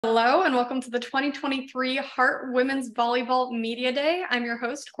Hello and welcome to the 2023 Hart Women's Volleyball Media Day. I'm your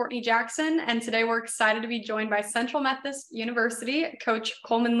host, Courtney Jackson, and today we're excited to be joined by Central Methodist University Coach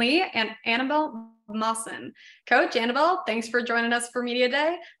Coleman Lee and Annabelle Mawson. Coach, Annabelle, thanks for joining us for Media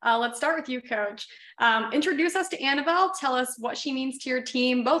Day. Let's start with you, Coach. Introduce us to Annabelle. Tell us what she means to your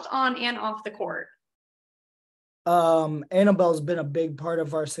team, both on and off the court. Annabelle's been a big part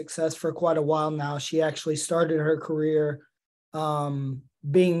of our success for quite a while now. She actually started her career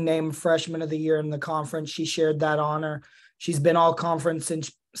being named Freshman of the Year in the conference. She shared that honor. She's been all conference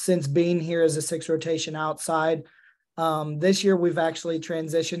since being here as a sixth rotation outside. This year, we've actually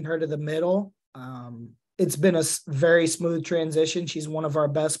transitioned her to the middle. It's been a very smooth transition. She's one of our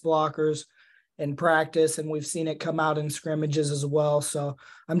best blockers in practice, and we've seen it come out in scrimmages as well. So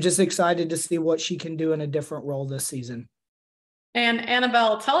I'm just excited to see what she can do in a different role this season. And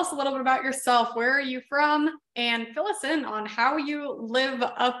Annabelle, tell us a little bit about yourself. Where are you from? And fill us in on how you live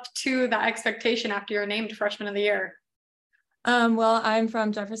up to that expectation after you're named Freshman of the Year. Well, I'm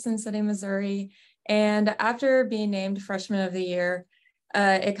from Jefferson City, Missouri. And after being named Freshman of the Year,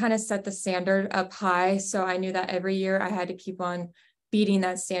 it kind of set the standard up high. So I knew that every year I had to keep on beating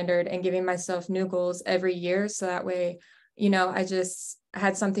that standard and giving myself new goals every year. So that way, I just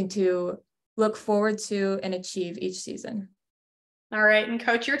had something to look forward to and achieve each season. All right. And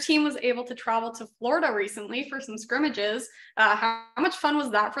Coach, your team was able to travel to Florida recently for some scrimmages. How much fun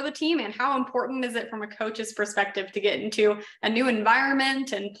was that for the team? And how important is it from a coach's perspective to get into a new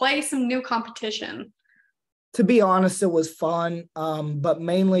environment and play some new competition? To be honest, it was fun. But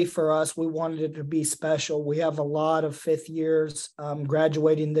mainly for us, we wanted it to be special. We have a lot of fifth years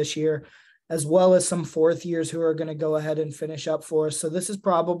graduating this year, as well as some fourth years who are going to go ahead and finish up for us. So this is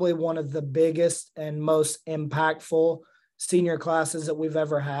probably one of the biggest and most impactful senior classes that we've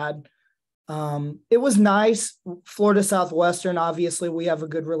ever had. It was nice. Florida Southwestern, obviously, we have a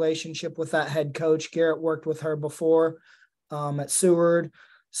good relationship with that head coach. Garrett worked with her before at Seward.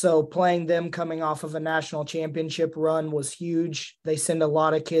 So playing them coming off of a national championship run was huge. They send a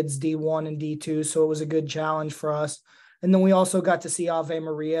lot of kids D1 and D2, so it was a good challenge for us. And then we also got to see Ave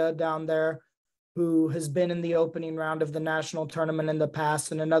Maria down there, who has been in the opening round of the national tournament in the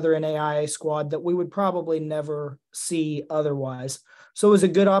past, and another NAIA squad that we would probably never see otherwise. So it was a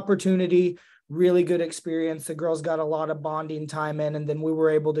good opportunity, really good experience. The girls got a lot of bonding time in, and then we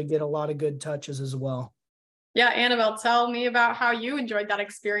were able to get a lot of good touches as well. Yeah, Annabelle, tell me about how you enjoyed that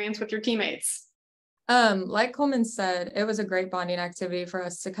experience with your teammates. Like Coleman said, it was a great bonding activity for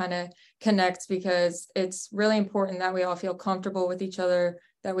us to kind of connect, because it's really important that we all feel comfortable with each other,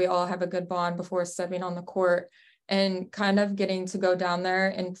 that we all have a good bond before stepping on the court, and kind of getting to go down there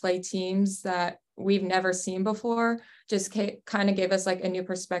and play teams that we've never seen before just kind of gave us like a new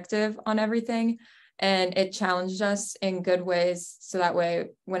perspective on everything. And it challenged us in good ways. So that way,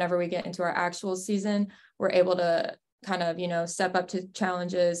 whenever we get into our actual season, we're able to kind of, step up to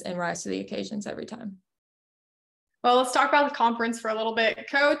challenges and rise to the occasions every time. Well, let's talk about the conference for a little bit.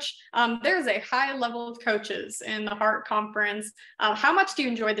 Coach, there's a high level of coaches in the Hart Conference. How much do you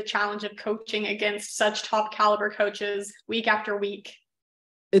enjoy the challenge of coaching against such top caliber coaches week after week?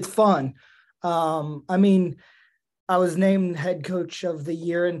 It's fun. I was named head coach of the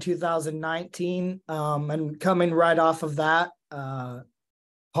year in 2019, and coming right off of that,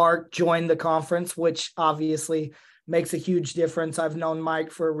 Hart joined the conference, which obviously makes a huge difference. I've known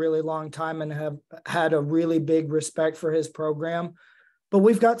Mike for a really long time and have had a really big respect for his program. But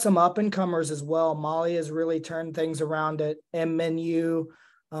we've got some up-and-comers as well. Molly has really turned things around at MNU.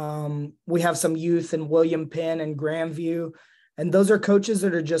 We have some youth in William Penn and Grandview. And those are coaches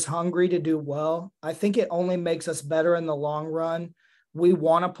that are just hungry to do well. I think it only makes us better in the long run. We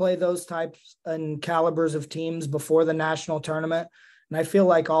want to play those types and calibers of teams before the national tournament. And I feel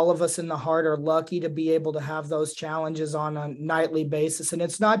like all of us in the Hart are lucky to be able to have those challenges on a nightly basis. And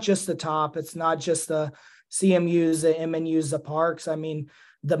it's not just the top. It's not just the CMUs, the MNUs, the Parks.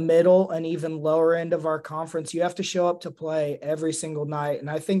 The middle and even lower end of our conference, you have to show up to play every single night. And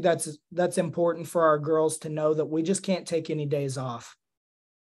I think that's important for our girls to know that we just can't take any days off.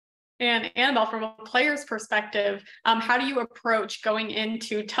 And Annabelle, from a player's perspective, how do you approach going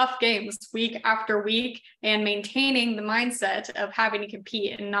into tough games week after week and maintaining the mindset of having to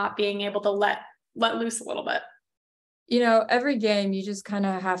compete and not being able to let loose a little bit? Every game you just kind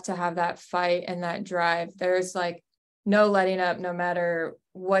of have to have that fight and that drive. There's like no letting up, no matter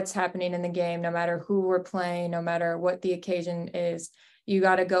what's happening in the game, no matter who we're playing, no matter what the occasion is. You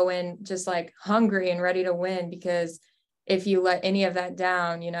got to go in just like hungry and ready to win, because if you let any of that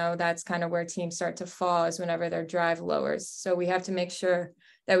down, that's kind of where teams start to fall, is whenever their drive lowers. So we have to make sure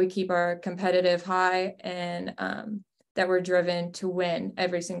that we keep our competitive high and that we're driven to win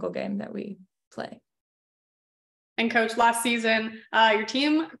every single game that we play. And Coach, last season, your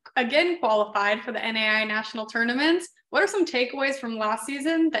team again qualified for the NAI national tournaments. What are some takeaways from last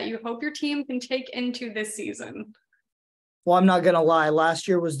season that you hope your team can take into this season? Well, I'm not going to lie. Last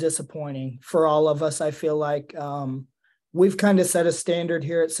year was disappointing for all of us. I feel like we've kind of set a standard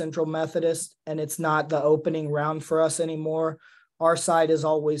here at Central Methodist, and it's not the opening round for us anymore. Our side is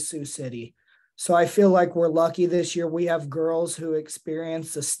always Sioux City. So I feel like we're lucky this year. We have girls who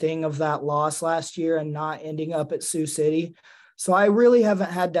experienced the sting of that loss last year and not ending up at Sioux City. So I really haven't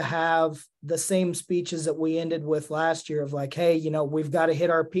had to have the same speeches that we ended with last year of like, hey, we've got to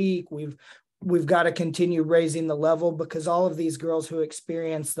hit our peak. We've got to continue raising the level, because all of these girls who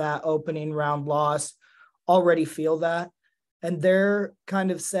experienced that opening round loss already feel that. And they're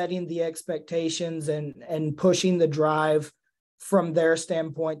kind of setting the expectations and pushing the drive from their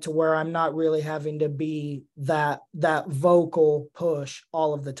standpoint to where I'm not really having to be that vocal push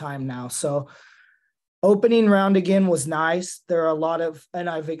all of the time now. So opening round again was nice. There are a lot of, and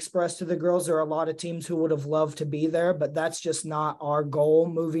I've expressed to the girls, there are a lot of teams who would have loved to be there, but that's just not our goal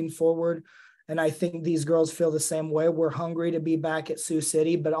moving forward. And I think these girls feel the same way. We're hungry to be back at Sioux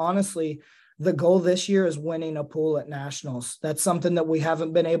City, but honestly, the goal this year is winning a pool at nationals. That's something that we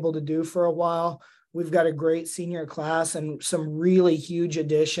haven't been able to do for a while. We've got a great senior class and some really huge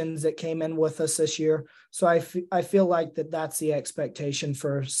additions that came in with us this year. So I feel like that's the expectation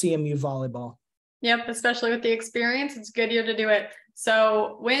for CMU volleyball. Yep, especially with the experience, it's a good year to do it.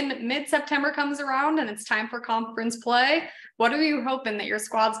 So when mid-September comes around and it's time for conference play, what are you hoping that your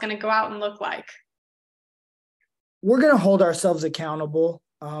squad's going to go out and look like? We're going to hold ourselves accountable.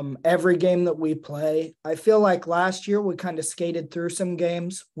 Every game that we play. I feel like last year we kind of skated through some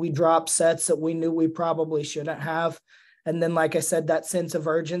games. We dropped sets that we knew we probably shouldn't have. And then, like I said, that sense of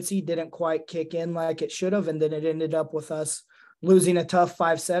urgency didn't quite kick in like it should have. And then it ended up with us losing a tough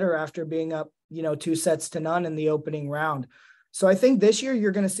 5-setter after being up, 2-0 in the opening round. So I think this year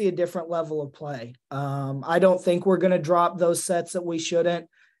you're going to see a different level of play. I don't think we're going to drop those sets that we shouldn't.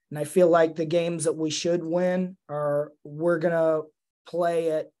 And I feel like the games that we should win we're going to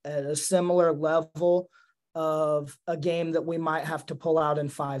play at a similar level of a game that we might have to pull out in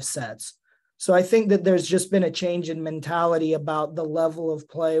 5 sets. So I think that there's just been a change in mentality about the level of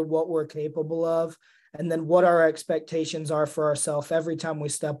play, what we're capable of, and then what our expectations are for ourselves every time we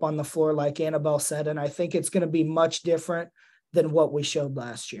step on the floor, like Annabelle said. And I think it's going to be much different than what we showed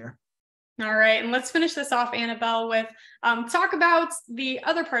last year. All right, and let's finish this off, Annabelle, with talk about the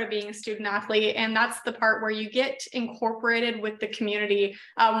other part of being a student athlete, and that's the part where you get incorporated with the community.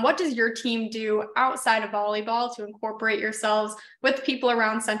 What does your team do outside of volleyball to incorporate yourselves with people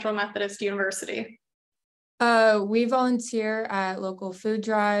around Central Methodist University? We volunteer at local food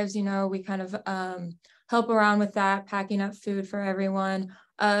drives. We kind of help around with that, packing up food for everyone.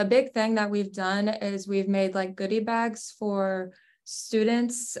 A big thing that we've done is we've made like goodie bags for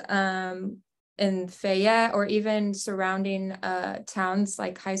students in Fayette or even surrounding towns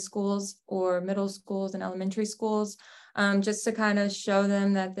like high schools or middle schools and elementary schools, just to kind of show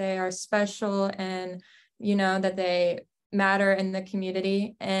them that they are special and, that they matter in the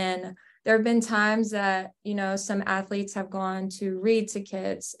community. And there have been times that, some athletes have gone to read to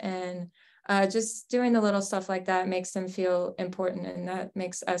kids, and just doing the little stuff like that makes them feel important, and that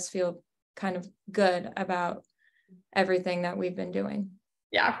makes us feel kind of good about everything that we've been doing.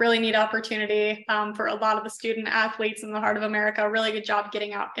 Yeah, really neat opportunity for a lot of the student athletes in the heart of America. Really good job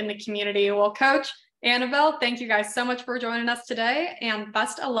getting out in the community. Well, Coach, Annabelle, thank you guys so much for joining us today, and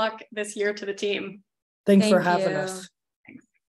best of luck this year to the team. Thanks for having us.